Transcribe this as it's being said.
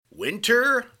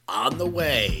Winter on the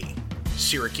way.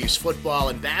 Syracuse football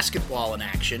and basketball in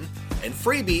action, and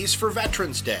freebies for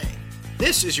Veterans Day.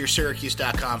 This is your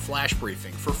Syracuse.com flash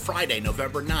briefing for Friday,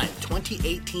 November 9th,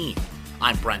 2018.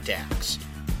 I'm Brent Axe.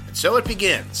 And so it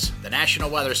begins. The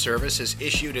National Weather Service has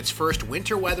issued its first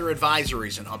winter weather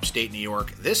advisories in upstate New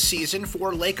York this season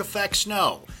for lake effect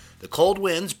snow. The cold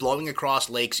winds blowing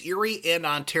across Lakes Erie and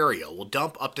Ontario will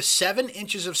dump up to 7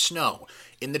 inches of snow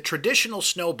in the traditional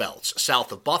snow belts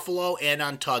south of Buffalo and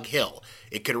on Tug Hill.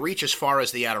 It could reach as far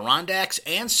as the Adirondacks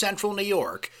and central New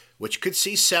York, which could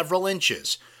see several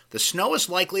inches. The snow is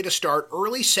likely to start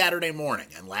early Saturday morning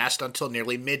and last until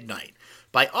nearly midnight.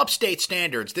 By upstate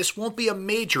standards, this won't be a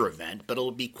major event, but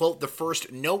it'll be, quote, the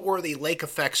first noteworthy lake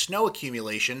effect snow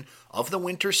accumulation of the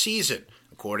winter season,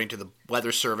 according to the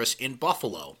Weather Service in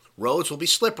Buffalo. Roads will be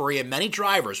slippery and many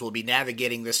drivers will be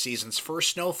navigating this season's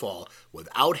first snowfall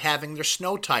without having their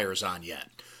snow tires on yet.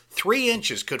 3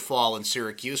 inches could fall in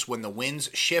Syracuse when the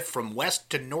winds shift from west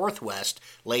to northwest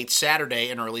late Saturday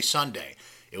and early Sunday.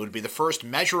 It would be the first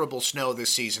measurable snow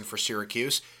this season for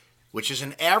Syracuse, which is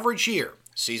an average year,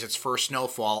 sees its first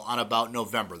snowfall on about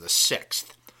November the 6th.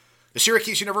 The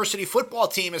Syracuse University football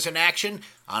team is in action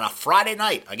on a Friday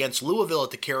night against Louisville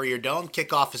at the Carrier Dome.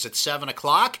 Kickoff is at 7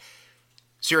 o'clock.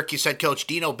 Syracuse head coach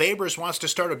Dino Babers wants to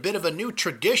start a bit of a new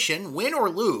tradition. Win or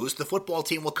lose, the football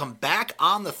team will come back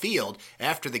on the field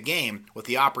after the game with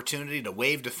the opportunity to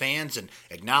wave to fans and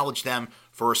acknowledge them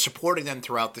for supporting them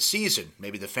throughout the season.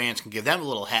 Maybe the fans can give them a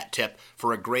little hat tip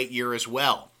for a great year as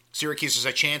well. Syracuse has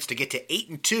a chance to get to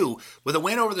 8-2 with a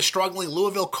win over the struggling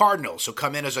Louisville Cardinals, who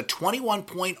come in as a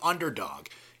 21-point underdog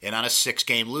and on a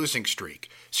 6-game losing streak.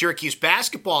 Syracuse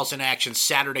basketball is in action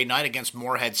Saturday night against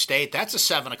Morehead State. That's a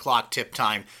 7 o'clock tip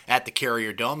time at the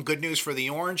Carrier Dome. Good news for the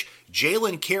Orange.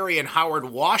 Jalen Carey and Howard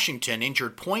Washington,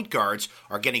 injured point guards,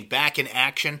 are getting back in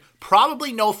action.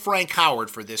 Probably no Frank Howard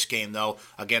for this game, though,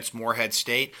 against Morehead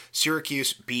State.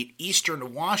 Syracuse beat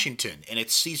Eastern Washington in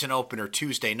its season opener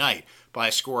Tuesday night by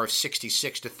a score of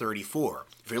 66-34.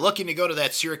 If you're looking to go to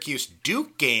that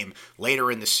Syracuse-Duke game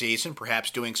later in the season,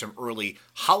 perhaps doing some early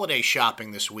holiday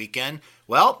shopping this weekend,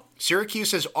 well,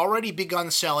 Syracuse has already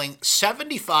begun selling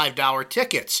 $75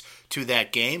 tickets to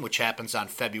that game, which happens on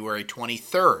February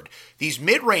 23rd. These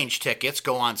mid-range tickets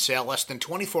go on sale less than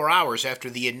 24 hours after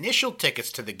the initial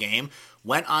tickets to the game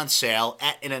went on sale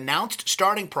at an announced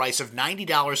starting price of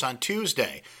 $90 on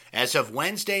Tuesday. As of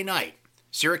Wednesday night,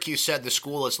 Syracuse said the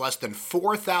school has less than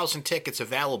 4,000 tickets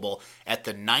available at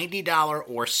the $90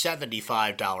 or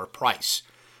 $75 price.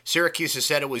 Syracuse has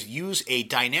said it would use a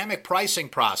dynamic pricing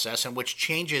process in which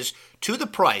changes to the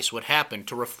price would happen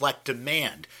to reflect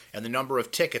demand and the number of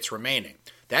tickets remaining.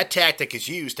 That tactic is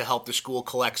used to help the school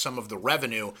collect some of the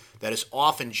revenue that is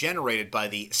often generated by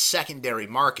the secondary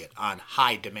market on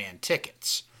high-demand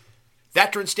tickets.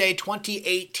 Veterans Day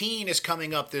 2018 is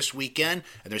coming up this weekend,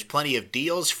 and there's plenty of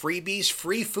deals, freebies,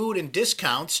 free food, and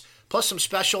discounts, plus some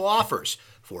special offers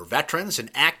for veterans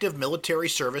and active military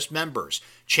service members.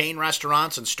 Chain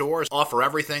restaurants and stores offer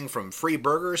everything from free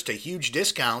burgers to huge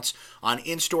discounts on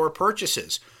in-store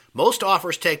purchases. Most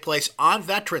offers take place on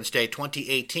Veterans Day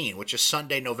 2018, which is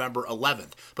Sunday, November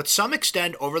 11th, but some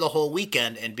extend over the whole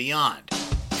weekend and beyond.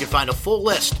 You can find a full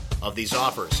list of these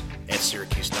offers at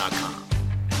Syracuse.com.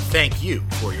 Thank you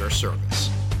for your service.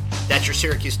 That's your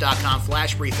Syracuse.com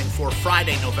flash briefing for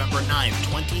Friday, November 9th,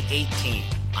 2018.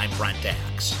 I'm Brent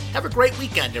Axe. Have a great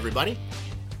weekend, everybody.